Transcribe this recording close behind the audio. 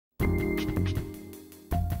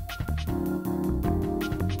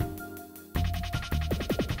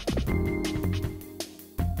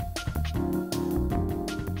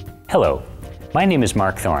Hello, my name is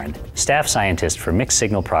Mark Thoren, Staff Scientist for Mixed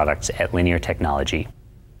Signal Products at Linear Technology.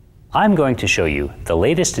 I'm going to show you the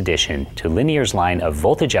latest addition to Linear's line of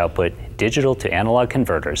voltage output digital to analog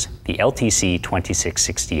converters, the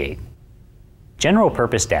LTC2668.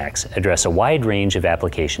 General-purpose DACs address a wide range of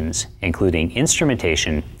applications, including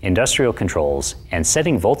instrumentation, industrial controls, and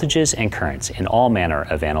setting voltages and currents in all manner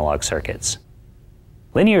of analog circuits.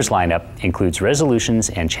 Linear's lineup includes resolutions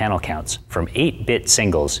and channel counts from 8-bit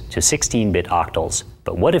singles to 16-bit octals,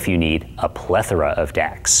 but what if you need a plethora of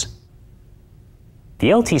DACs? The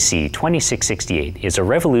LTC2668 is a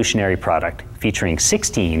revolutionary product featuring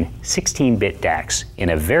 16 16-bit DACs in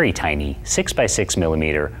a very tiny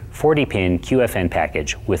 6x6mm 40-pin QFN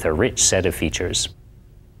package with a rich set of features.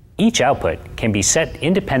 Each output can be set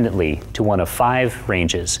independently to one of 5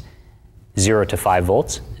 ranges: 0 to 5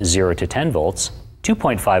 volts, 0 to 10 volts,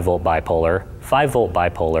 2.5 volt bipolar, 5 volt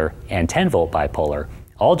bipolar, and 10 volt bipolar,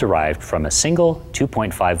 all derived from a single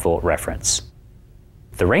 2.5 volt reference.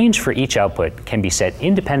 The range for each output can be set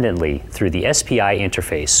independently through the SPI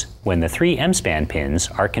interface when the 3 MSPAN pins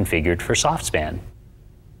are configured for SoftSpan.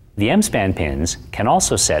 The MSPAN pins can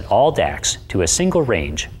also set all DACs to a single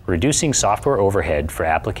range, reducing software overhead for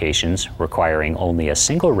applications requiring only a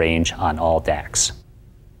single range on all DACs.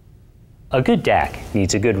 A good DAC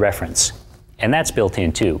needs a good reference, and that's built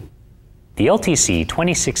in too. The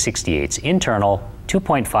LTC2668's internal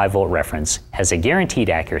 2.5 volt reference has a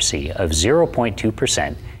guaranteed accuracy of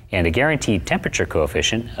 0.2% and a guaranteed temperature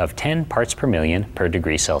coefficient of 10 parts per million per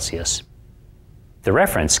degree Celsius. The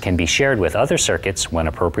reference can be shared with other circuits when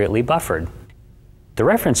appropriately buffered. The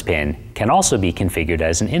reference pin can also be configured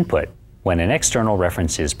as an input when an external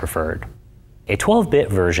reference is preferred. A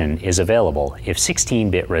 12-bit version is available if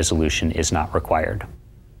 16-bit resolution is not required.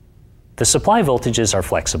 The supply voltages are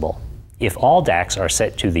flexible. If all DACs are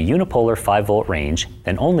set to the unipolar 5-volt range,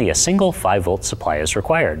 then only a single 5-volt supply is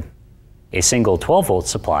required. A single 12-volt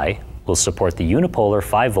supply will support the unipolar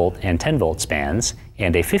 5-volt and 10-volt spans,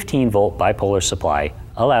 and a 15-volt bipolar supply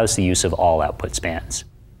allows the use of all output spans.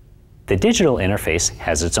 The digital interface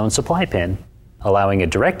has its own supply pin, allowing a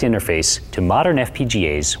direct interface to modern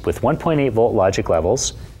FPGAs with 1.8-volt logic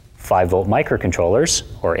levels, 5-volt microcontrollers,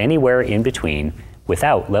 or anywhere in between,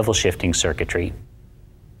 without level-shifting circuitry.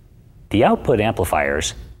 The output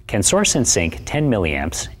amplifiers can source and sink 10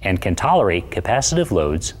 milliamps and can tolerate capacitive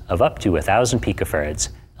loads of up to 1,000 picofarads,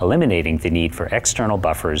 eliminating the need for external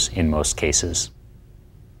buffers in most cases.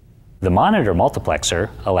 The monitor multiplexer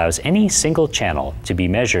allows any single channel to be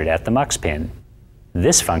measured at the mux pin.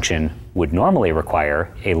 This function would normally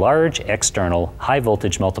require a large external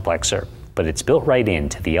high-voltage multiplexer, but it's built right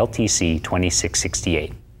into the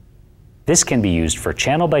LTC2668. This can be used for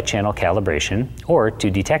channel-by-channel calibration or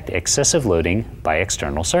to detect excessive loading by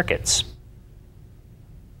external circuits.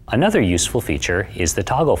 Another useful feature is the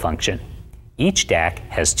toggle function. Each DAC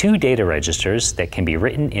has 2 data registers that can be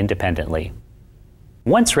written independently.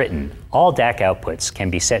 Once written, all DAC outputs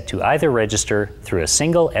can be set to either register through a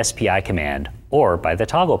single SPI command or by the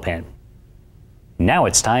toggle pin. Now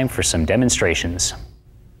it's time for some demonstrations.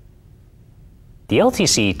 The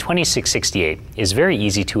LTC2668 is very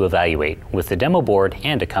easy to evaluate with the demo board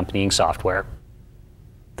and accompanying software.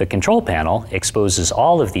 The control panel exposes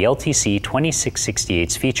all of the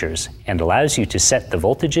LTC2668's features and allows you to set the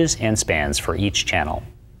voltages and spans for each channel.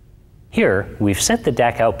 Here, we've set the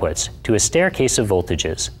DAC outputs to a staircase of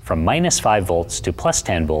voltages from -5 volts to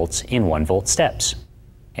 +10 volts in 1-volt steps.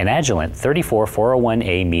 An Agilent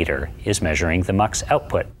 34401A meter is measuring the mux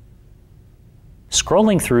output.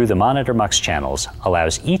 Scrolling through the monitor mux channels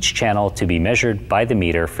allows each channel to be measured by the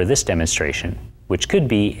meter for this demonstration, which could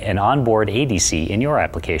be an onboard ADC in your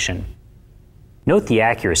application. Note the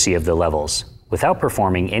accuracy of the levels. Without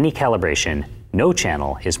performing any calibration, no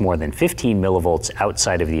channel is more than 15 millivolts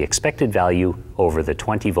outside of the expected value over the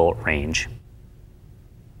 20-volt range.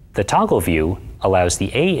 The toggle view allows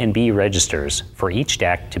the A and B registers for each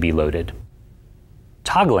DAC to be loaded.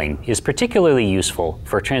 Toggling is particularly useful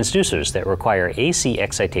for transducers that require AC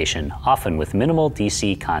excitation, often with minimal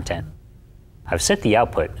DC content. I've set the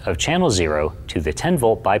output of channel 0 to the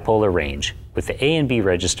 10-volt bipolar range, with the A and B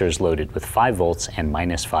registers loaded with 5 volts and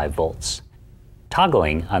 -5 volts.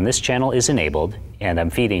 Toggling on this channel is enabled, and I'm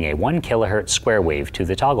feeding a 1 kHz square wave to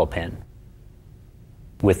the toggle pin.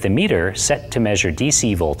 With the meter set to measure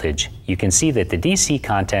DC voltage, you can see that the DC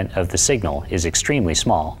content of the signal is extremely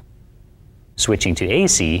small. Switching to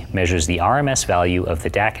AC measures the RMS value of the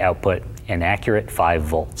DAC output, an accurate 5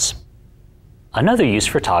 volts. Another use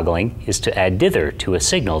for toggling is to add dither to a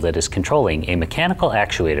signal that is controlling a mechanical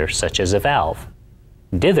actuator such as a valve.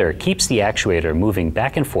 Dither keeps the actuator moving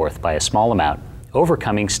back and forth by a small amount,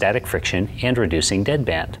 overcoming static friction and reducing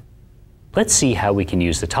deadband. Let's see how we can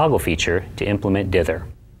use the toggle feature to implement dither.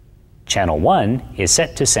 Channel 1 is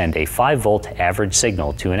set to send a 5-volt average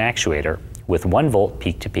signal to an actuator with 1-volt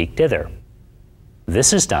peak-to-peak dither.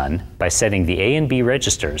 This is done by setting the A and B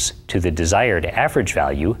registers to the desired average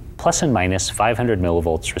value plus and minus 500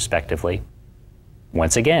 millivolts respectively.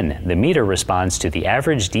 Once again, the meter responds to the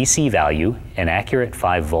average DC value, an accurate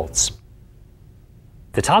 5 volts.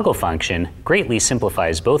 The toggle function greatly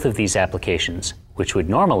simplifies both of these applications, which would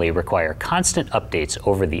normally require constant updates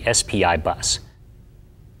over the SPI bus.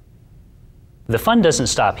 The fun doesn't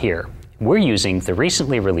stop here. We're using the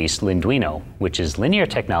recently released Linduino, which is Linear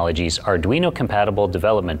Technology's Arduino-compatible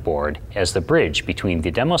development board, as the bridge between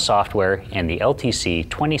the demo software and the LTC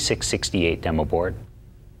 2668 demo board.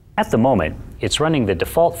 At the moment, it's running the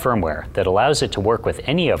default firmware that allows it to work with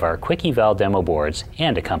any of our quick eval demo boards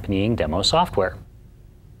and accompanying demo software.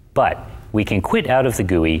 But we can quit out of the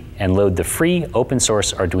GUI and load the free open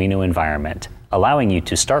source Arduino environment, allowing you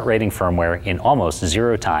to start writing firmware in almost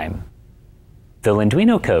 0 time. The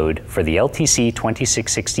Linduino code for the LTC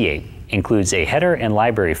 2668 includes a header and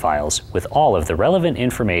library files with all of the relevant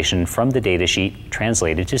information from the datasheet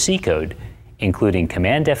translated to C code, including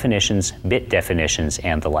command definitions, bit definitions,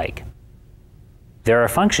 and the like. There are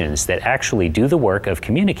functions that actually do the work of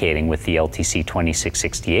communicating with the LTC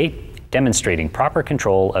 2668, demonstrating proper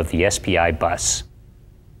control of the SPI bus.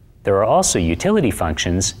 There are also utility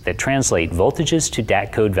functions that translate voltages to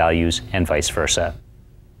DAC code values and vice versa.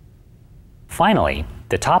 Finally,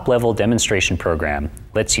 the top-level demonstration program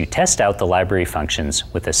lets you test out the library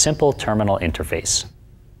functions with a simple terminal interface.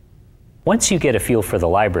 Once you get a feel for the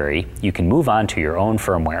library, you can move on to your own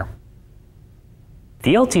firmware.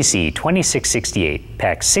 The LTC 2668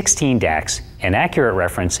 packs 16 DACs, an accurate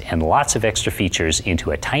reference, and lots of extra features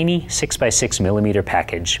into a tiny 6x6mm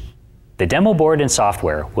package. The demo board and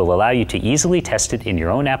software will allow you to easily test it in your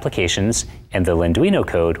own applications, and the Linduino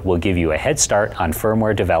code will give you a head start on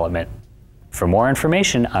firmware development. For more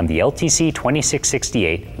information on the LTC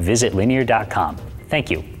 2668, visit linear.com.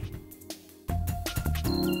 Thank you.